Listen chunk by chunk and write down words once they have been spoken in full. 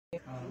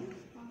हाँ,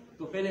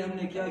 तो पहले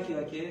हमने क्या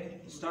किया कि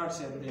स्टार्ट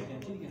से अब देखें,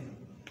 ठीक है।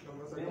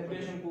 पहले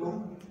पेशेंट को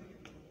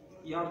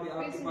यहाँ पे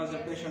आपके पास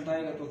जब पेशेंट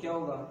आएगा तो क्या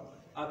होगा,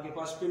 आपके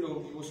पास पिलो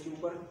होगी, उसके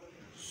ऊपर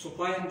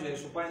सुपाइन जो है,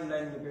 सुपाइन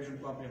लाइन में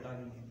पेशेंट को आप लेटा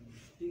देंगे,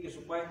 ठीक है।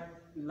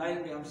 सुपाइन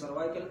लाइन में हम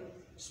सर्वाइकल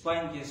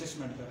स्पाइन की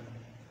असेसमेंट कर रहे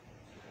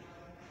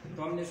हैं,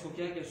 तो हमने इसको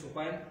क्या किया,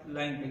 सुपाइन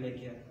लाइन पे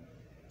लेके आए।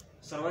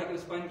 सर्वाइकल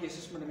स्पाइन की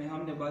असेसमेंट में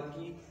हमने बात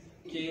की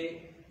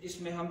कि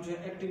इसमें हम जो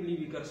है एक्टिवली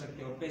भी कर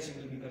सकते हैं और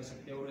पैसिवली भी कर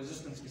सकते हैं और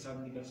रेजिस्टेंस के साथ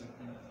भी कर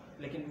सकते हैं,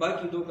 लेकिन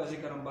बाकी दो का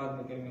जिक्र हम बाद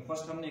में करेंगे।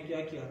 फर्स्ट हमने क्या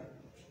किया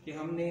कि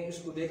हमने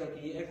इसको देखा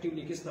कि ये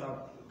एक्टिवली किस तरह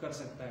कर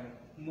सकता है,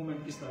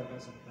 मूवमेंट किस तरह कर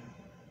सकता है।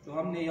 तो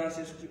हमने यहाँ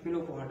से इसकी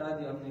पिलो को हटा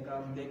दिया, हमने कहा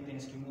हम देखते हैं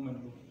इसकी मूवमेंट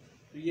को।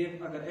 तो ये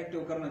अगर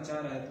एक्टिव करना चाह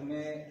रहा है तो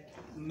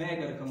मैं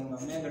अगर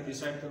कहूँगा, मैं अगर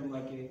डिसाइड करूँगा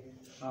कि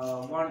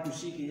वांट टू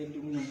सी की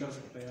एक्टिव मूवमेंट कर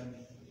सकता है या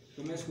नहीं,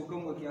 तो मैं इसको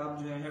कहूँगा कि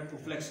आप जो है हेड को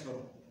फ्लेक्स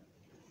करो,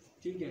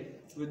 ठीक है,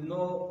 with no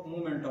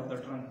movement of the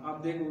trunk.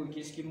 आप देखोगे कि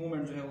इसकी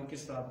मूवमेंट जो है वो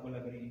किस तरह आपको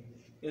लग रही है,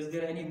 इज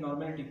देयर एनी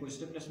नॉर्मेलिटी, कोई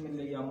स्टिफनेस मिल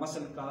रही है या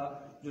मसल का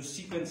जो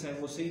सीक्वेंस है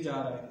वो सही जा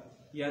रहा है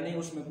या नहीं,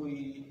 उसमें कोई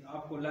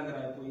आपको लग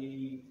रहा है कोई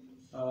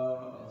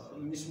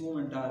मिस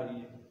मूवमेंट आ रही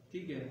है,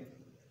 ठीक है।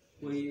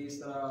 कोई इस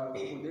तरह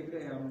को देख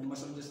रहे हैं हम,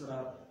 मसल जिस तरह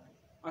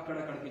अकड़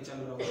के चल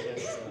रहा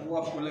हो वो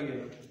आपको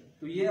लगेगा।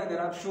 तो ये अगर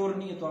आप श्योर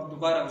नहीं है तो आप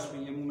दोबारा उसमें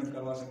ये मूवमेंट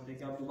करवा सकते हैं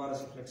कि आप दोबारा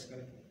से फ्लेक्स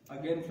करें,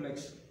 अगेन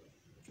फ्लेक्स,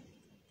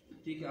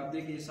 ठीक है। आप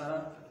देखिए सारा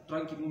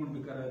ट्रंक की मूवमेंट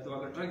भी कर रहा है, तो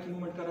अगर ट्रंक की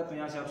मूवमेंट कर रहा है तो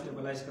यहाँ से आप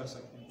स्टेबलाइज कर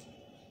सकते हैं।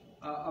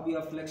 अभी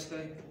आप फ्लेक्स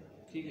करें,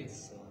 ठीक है,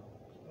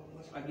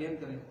 अगेन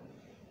करें,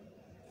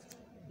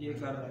 ये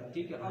कर रहा है,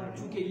 ठीक है। अब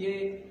चूंकि ये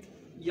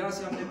यहाँ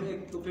से हमने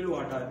एक तो पिलो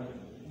हटा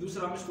दिया,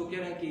 दूसरा हम इसको कह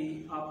रहे हैं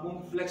कि आप वो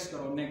फ्लेक्स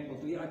करो नेक को,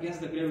 तो ये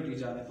अगेंस्ट द ग्रेविटी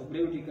जा रहा है, तो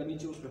ग्रेविटी का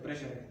नीचे उस पर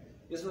प्रेशर है,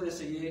 इस वजह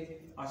से ये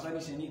आसानी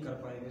से नहीं कर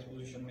पाएगा इस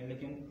पोजीशन में।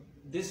 लेकिन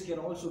this can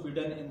also be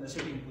done in the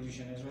sitting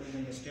position as well as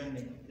in the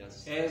standing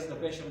as the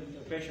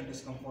patient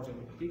is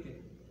comfortable, ठीक है।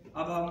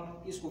 अब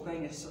हम इसको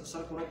कहेंगे,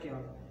 सर को रख के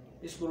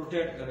आप इसको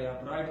रोटेट करें,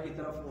 आप राइट की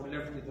तरफ और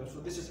लेफ्ट की तरफ।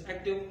 So this is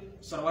active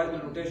cervical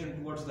rotation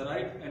towards the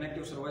right and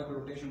active cervical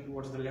rotation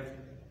towards the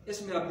left.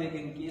 इसमें आप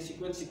देखेंगे कि ये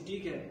सीक्वेंस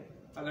ठीक है,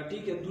 अगर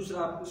ठीक है।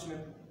 दूसरा आप उसमें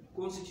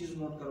कौन सी चीज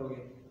नोट करोगे,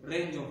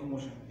 रेंज ऑफ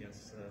मोशन,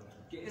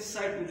 कि इस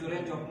साइड पे जो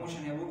रेंज ऑफ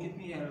मोशन है वो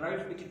कितनी है,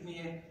 राइट पे कितनी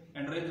है,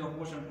 and range of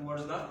motion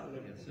towards the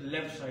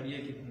left side ये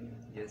कितनी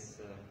है।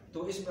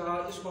 तो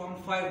इसमें इसको हम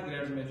 5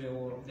 ग्रेड में जो है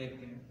वो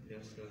देखते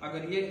हैं।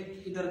 अगर ये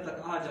इधर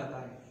तक आ जाता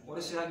है और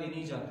इससे आगे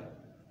नहीं जाता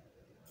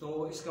तो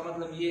इसका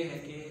मतलब ये है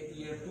कि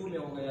ये 2 में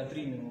होगा या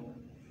 3 में होगा,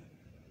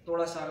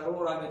 थोड़ा सा अगर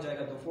और आगे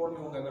जाएगा तो 4 में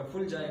होगा, अगर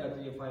फुल जाएगा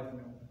तो ये 5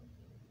 में होगा,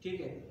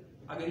 ठीक है।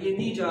 अगर ये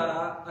नहीं जा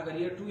रहा, अगर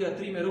ये 2 या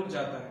 3 में रुक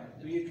जाता है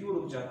तो ये क्यों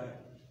रुक जाता है,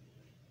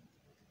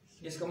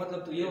 इसका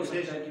मतलब तो ये हो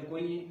सकता है कि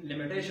कोई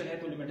लिमिटेशन है।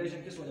 तो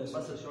लिमिटेशन किस वजह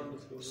से,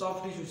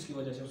 सॉफ्ट टिश्यूज की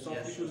वजह से।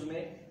 सॉफ्ट टिश्यूज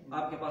में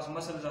आपके पास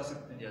मसल्स आ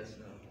सकते हैं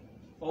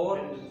और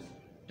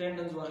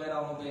टेंडन्स वगैरह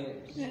हो गए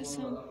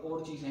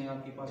और चीजें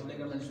आपके पास,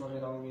 लिगामेंट्स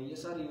वगैरह हो गए, ये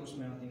सारी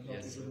उसमें आती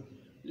हैं।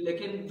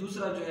 लेकिन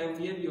दूसरा जो है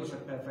ये भी हो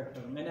सकता है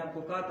फैक्टर, मैंने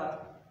आपको कहा था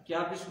कि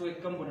आप इसको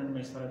एक कंपोनेंट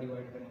में इस तरह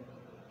डिवाइड करें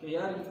कि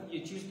यार ये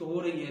चीज तो हो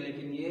रही है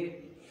लेकिन ये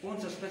कौन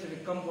सा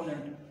स्पेसिफिक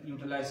कंपोनेंट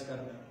यूटिलाइज कर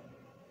रहा है,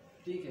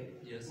 ठीक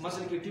है।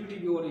 मसल की एक्टिविटी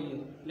भी हो रही है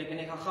लेकिन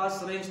एक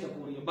खास रेंज तक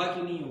हो रही है,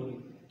 बाकी नहीं हो रही,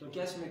 तो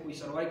क्या इसमें कोई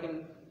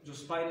सर्वाइकल जो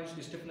स्पाइन है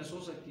उसकी स्टिफनेस हो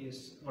सकती है,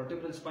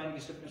 वर्टिब्रल स्पाइन की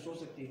स्टिफनेस हो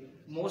सकती है,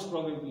 मोस्ट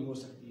प्रोबेबली हो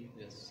सकती है,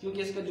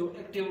 क्योंकि इसका जो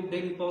एक्टिव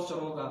डेली पोस्चर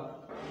होगा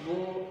वो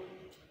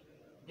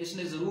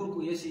इसने जरूर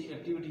कोई ऐसी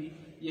एक्टिविटी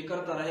ये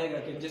करता रहेगा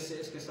कि जिससे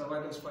इसके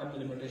सर्वाइकल स्पाइन में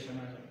लिमिटेशन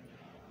आ जाए,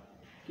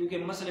 क्योंकि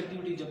मसल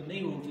एक्टिविटी जब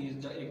नहीं होगी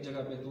एक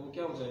जगह पे तो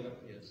क्या हो जाएगा,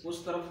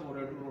 उस तरफ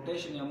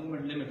रोटेशन या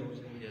मूवमेंट लिमिट हो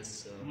जाएगी।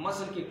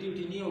 मसल की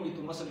एक्टिविटी नहीं होगी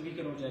तो मसल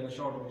वीकन हो जाएगा,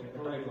 शॉर्ट हो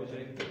जाएगा, टाइट हो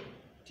जाएगा,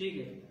 ठीक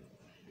है।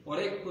 और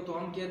एक को तो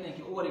हम कहते हैं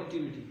कि ओवर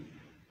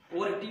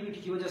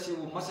एक्टिविटी की वजह से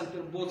वो मसल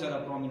फिर बहुत ज्यादा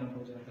प्रोमिनेंट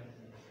हो जाता है,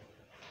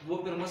 वो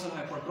फिर मसल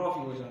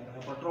हाइपरट्रॉफी हो जाता है,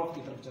 हाइपरट्रॉफी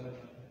की तरफ चला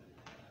जाता है,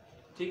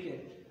 ठीक है।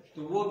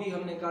 तो वो भी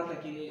हमने कहा था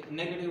कि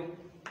नेगेटिव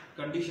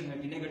कंडीशन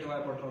में भी, नेगेटिव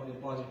हाइपरट्रॉफी,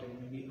 पॉजिटिव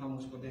में भी हम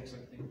उसको देख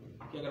सकते हैं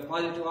कि अगर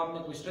पॉजिटिव आपने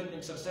कोई स्ट्रेंथ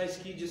एक्सरसाइज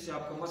की जिससे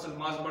आपका मसल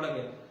मास बढ़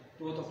गया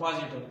तो वो तो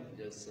पॉजिटिव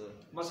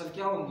मसल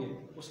क्या होंगे,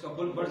 उसका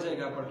बुल बढ़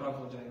जाएगा, हाइपरट्रॉफ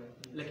हो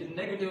जाएगा। लेकिन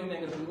नेगेटिव में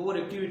अगर कोई ओवर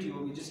एक्टिविटी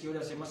होगी जिसकी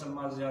वजह से मसल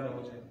मास ज्यादा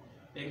हो जाए,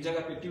 एक जगह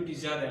पे एक्टिविटी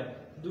ज्यादा है,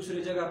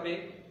 दूसरी जगह पे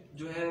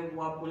जो है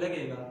वो आपको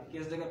लगेगा कि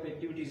इस जगह पे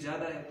एक्टिविटी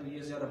ज्यादा है तो ये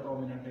ज्यादा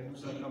प्रोमिनेंट है,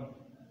 दूसरा कम,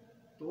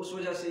 तो उस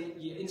वजह से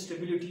ये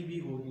इंस्टेबिलिटी भी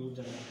होगी उस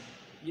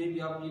जगह। ये भी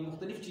आप, ये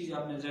मुख्तलिफ चीजें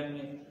आपने जहन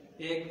में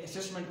एक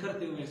असेसमेंट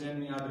करते हुए जहन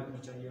में याद रखना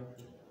चाहिए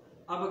आपको।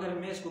 अब अगर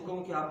मैं इसको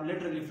कहूँ कि आप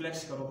लेटरली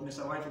फ्लेक्स करो अपने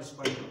सर्वाइकल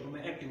स्पाइन को, तो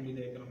मैं एक्टिवली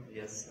देख रहा हूँ,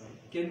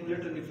 can you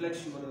laterally flex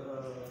your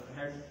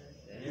head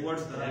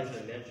towards the right,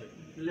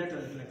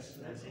 lateral flex,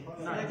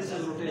 ना दिस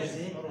इज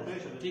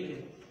रोटेशन, ठीक है,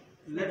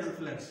 lateral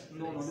flex,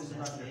 no no this is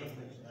not lateral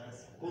flex,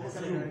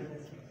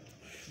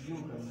 यूं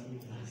करना,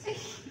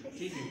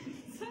 ठीक है,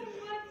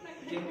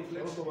 कैन यू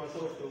फ्लेक्स,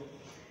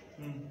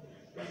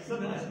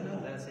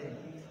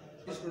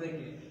 इसको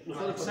देखिए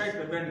साइड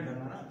पे बेंड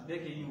करना ना,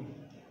 देखिए यूं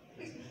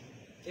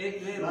एक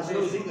वे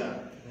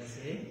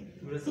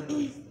Größer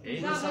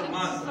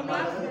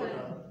Maß.